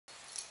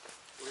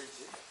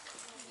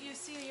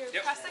see your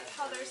plastic?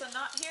 How there's a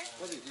knot here?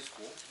 Right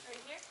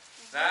here?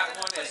 That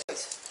one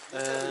is.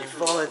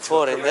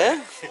 Falling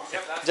ね。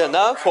じゃあ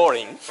な、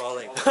falling。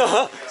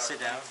Sit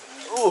down.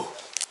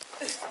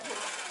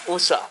 おっ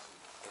しゃ。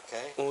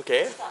 Okay.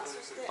 OK。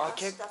あ、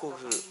結構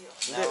振る。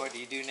 Now what do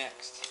you do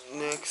next?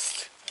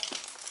 Next。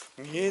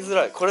見えづ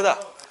らい。これだ。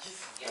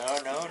No,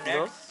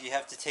 next. You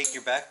have to take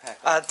your backpack.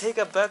 あ、take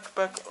a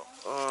backpack。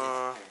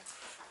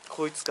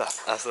こいつか。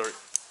あ、sorry。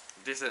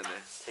ですよね。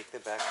Take the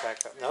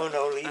backpack up.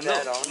 No, leave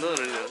that on. No.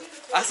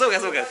 あ、そうか。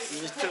言っ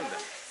ちゃうんだ。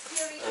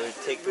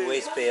Take the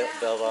waist belt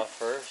off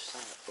first.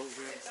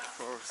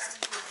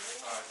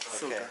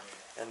 Okay.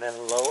 And then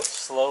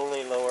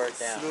slowly lower it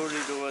down. Slowly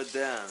lower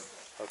down.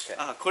 Okay.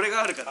 あ、これ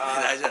があるから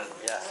ね。大事なの。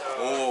Yeah.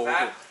 おお。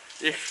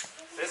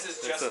This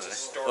is just to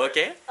store it.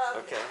 OK?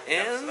 Okay.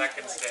 So that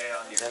can stay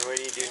on your. Then what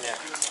do you do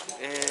next?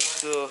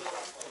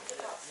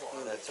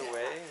 That's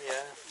away.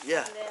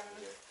 Yeah. Yeah.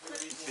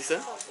 This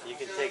one? You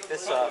can take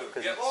this off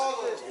because it's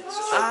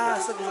あ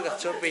あ、そうか。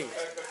チョッピング。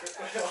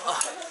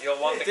 You'll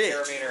want the で、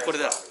 carabiner. これ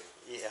だ。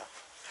 yeah.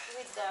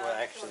 Well,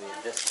 actually,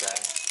 this guy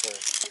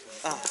first.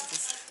 あ、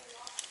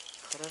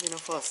カラビナ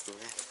ファーストね。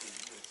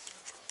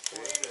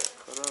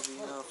カラビ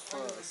ナフ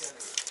ァース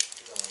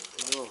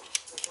トの。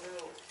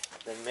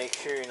 Then make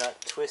sure you're not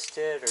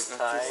twisted or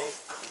tied.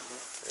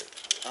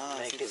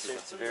 Make it so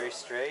it's very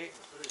straight.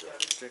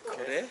 で、こ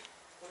れで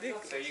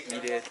So you can,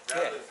 入れて。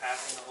 rather than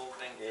passing the whole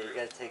thing Yeah, you through,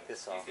 gotta take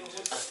this off. you can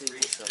just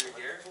reach through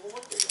here.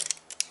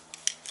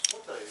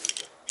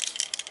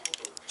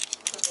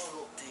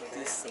 Take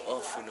this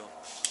off の。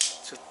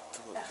ちょっ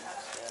と。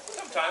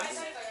 Sometimes.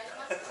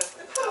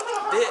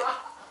 で、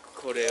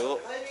これを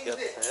やっ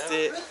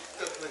て、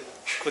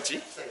こっち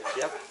Yep.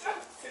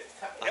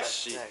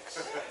 足。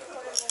 Next.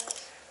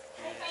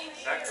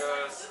 That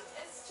goes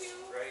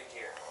right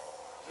here.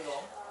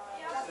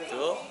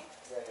 と、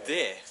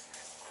で、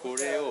こ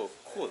れを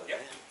こうだ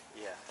ね。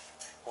 Yeah.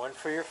 One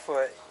for your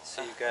foot,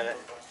 so you gotta.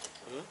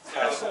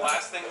 So the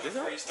last thing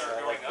before you start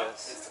Yeah, going like up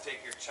this. is to take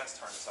your chest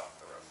harness off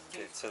the rope.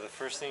 Okay, so the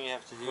first thing you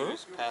have to do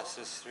is pass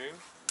this through,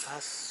 パ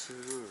スル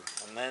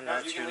ー。 and then No,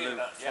 that's you your can leave loop.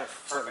 that. Yeah,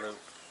 Foot perfect. loop.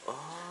 あ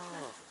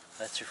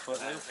That's your foot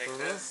Then loop. take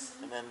this.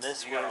 And then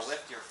this You gotta goes.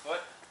 lift your foot.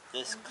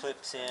 This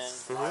clips in.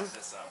 Slide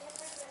this up.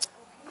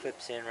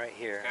 Clips in right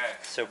here. Okay.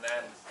 So and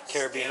then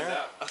carabiner? stand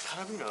up. あ、カ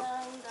ラビナ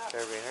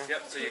carabiner.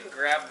 Yep. So you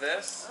grab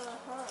this,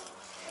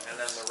 and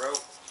then the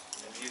rope,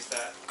 and use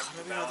that to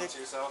Carabiner balance de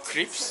yourself.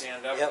 clips?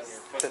 Stand up Yep. with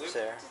your foot Clips loop.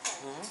 there.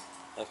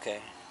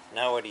 Okay.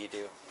 Now what do you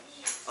do?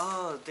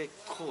 あー、で、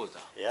こう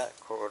だ。 Yeah.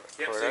 Cord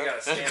Yep. cord So you up.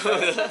 gotta stand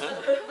up.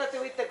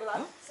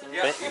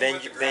 Yeah, Bend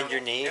with the your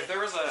grip. knee. If there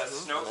was a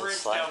snow And then bridge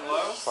slide, down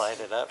low, slide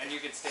it up. and you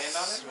could stand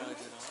on it,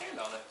 stand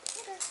on it.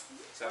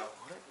 So,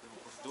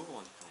 どこ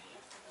まで行くの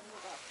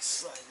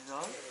Slide it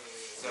on.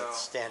 so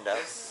Stand up.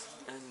 this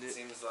And it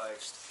seems like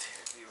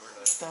if you were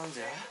to. stand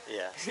there.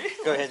 Yeah.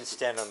 Go ahead and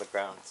stand on the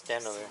ground.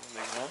 Stand over there.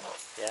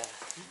 Yeah.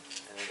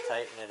 And then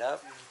tighten it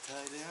up. Tie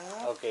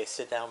there. Okay.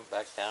 Sit down.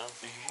 Back down.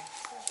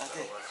 あ、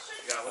で、 You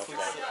gotta lift your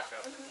foot back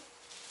up.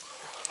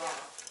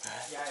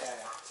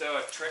 So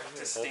a trick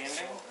to standing.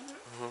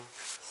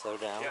 Slow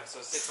down. Yep.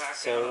 So sit back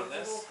So- down on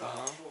this.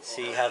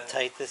 See how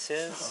tight this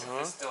is?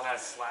 If it still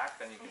has slack,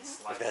 then you can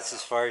slide. That's that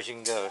as far as you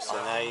can go. So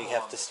now you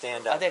have to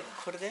stand あ、 up. で、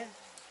これで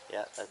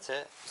Yeah. That's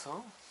it. そ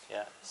う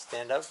Yeah.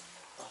 Stand up.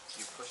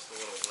 You push the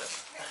little lip,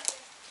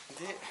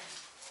 で、 and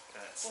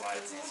it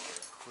slides easier.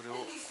 これ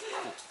を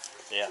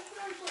Yeah. Yeah.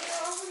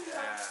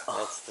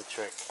 That's the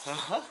trick.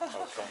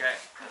 Okay.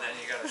 And then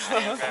you gotta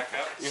stand back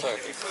up. Sorry.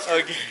 If you put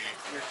OK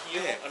your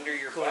heel under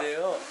your こ butt れ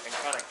を and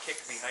kind of kick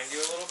behind you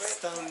a little bit,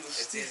 スタンド it's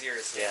して easier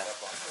to stand Yeah.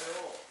 up on.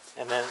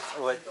 And then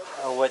what?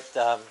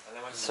 And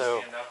then when you So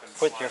stand up and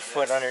put slide your this,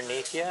 foot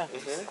underneath you. you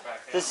sit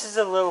back down. This is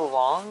a little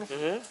long.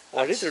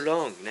 あ、little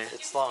long ね。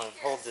 It's long.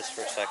 Hold this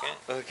for a second.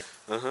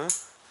 OK。We're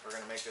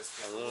gonna make this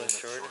A a little little bit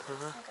shorter.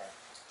 shorter.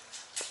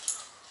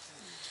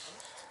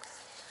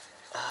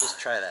 Just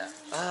try that.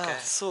 あ Okay. ー、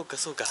そうか。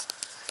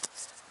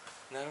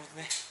なるほ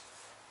どね。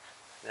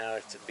 Now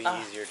it's a bit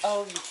あ easier.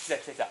 あ、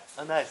来た。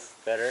あ、ナイス。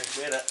 Better.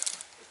 上だ。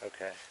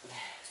 Okay.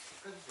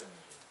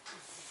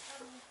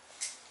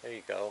 There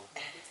you go.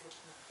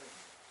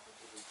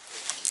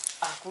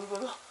 あ、こういうこ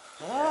とあ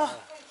あ、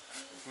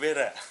上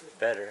だ。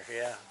 Better.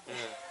 Yeah.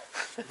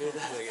 ベタ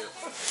だけど。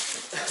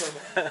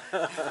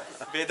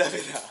ベタ。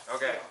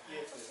 Okay.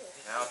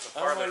 Now it's a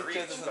farther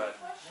reach, but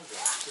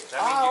that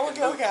Ah, means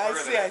you can okay, I move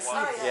see, further I than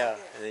one. see. Yeah.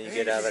 And then you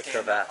get out of the Stand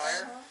up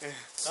crevasse.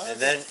 higher,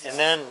 And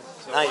then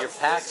now your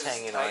pack's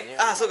hanging on you.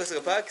 あ、そうか、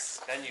パーク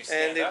ス。 then you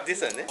And stand up,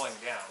 this one, eh? pulling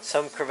down.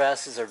 Some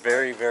crevasses are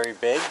very, very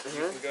big.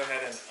 You can go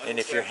ahead and And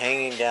if you're unclip.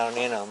 hanging down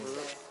in them,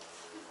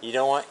 you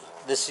don't want.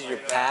 This is your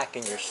pack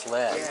and your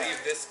sled.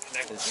 Leave this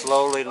connected. And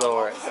slowly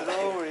lower it.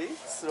 slowly.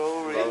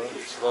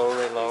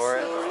 Slowly lower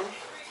it. Lower.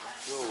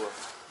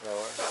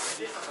 Lower.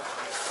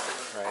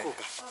 Right.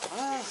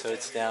 So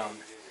it's down.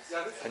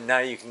 And now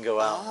you can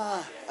go out.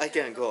 Ah, I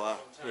can go out.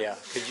 Yeah.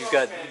 Because you've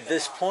got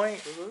this point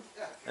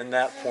and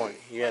that point.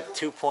 You have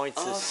 2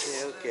 points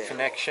of Okay.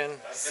 connection.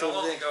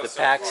 So then, Go The so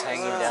pack's far.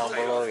 hanging down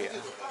below you.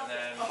 And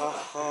then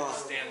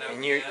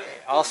And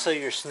also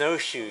your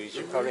snowshoes.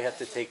 You probably have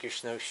to take your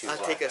snowshoes I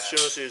off. take a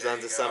snowshoes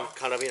and some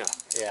carabiner.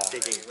 Yeah,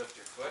 Taking.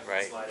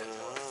 right.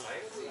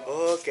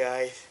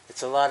 Okay.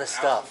 It's a lot of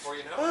stuff.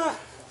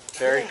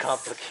 Very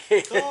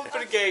complicated.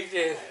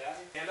 Complicated.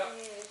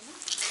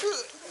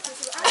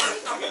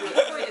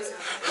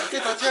 で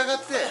立ち上がっ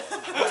て。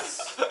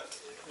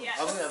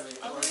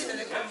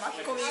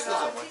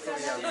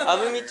ア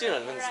ブミっていうの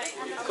は何です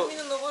か？こう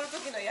登る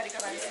時のやり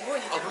方にすごい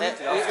似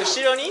てる。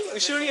後ろ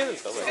にやるんで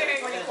すかこれ？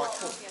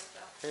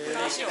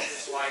足をお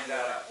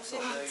尻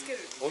につける。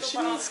お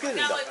尻につけるん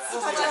だ。Now let's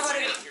立ち上が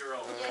れる。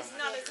Yes,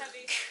 not as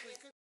heavy.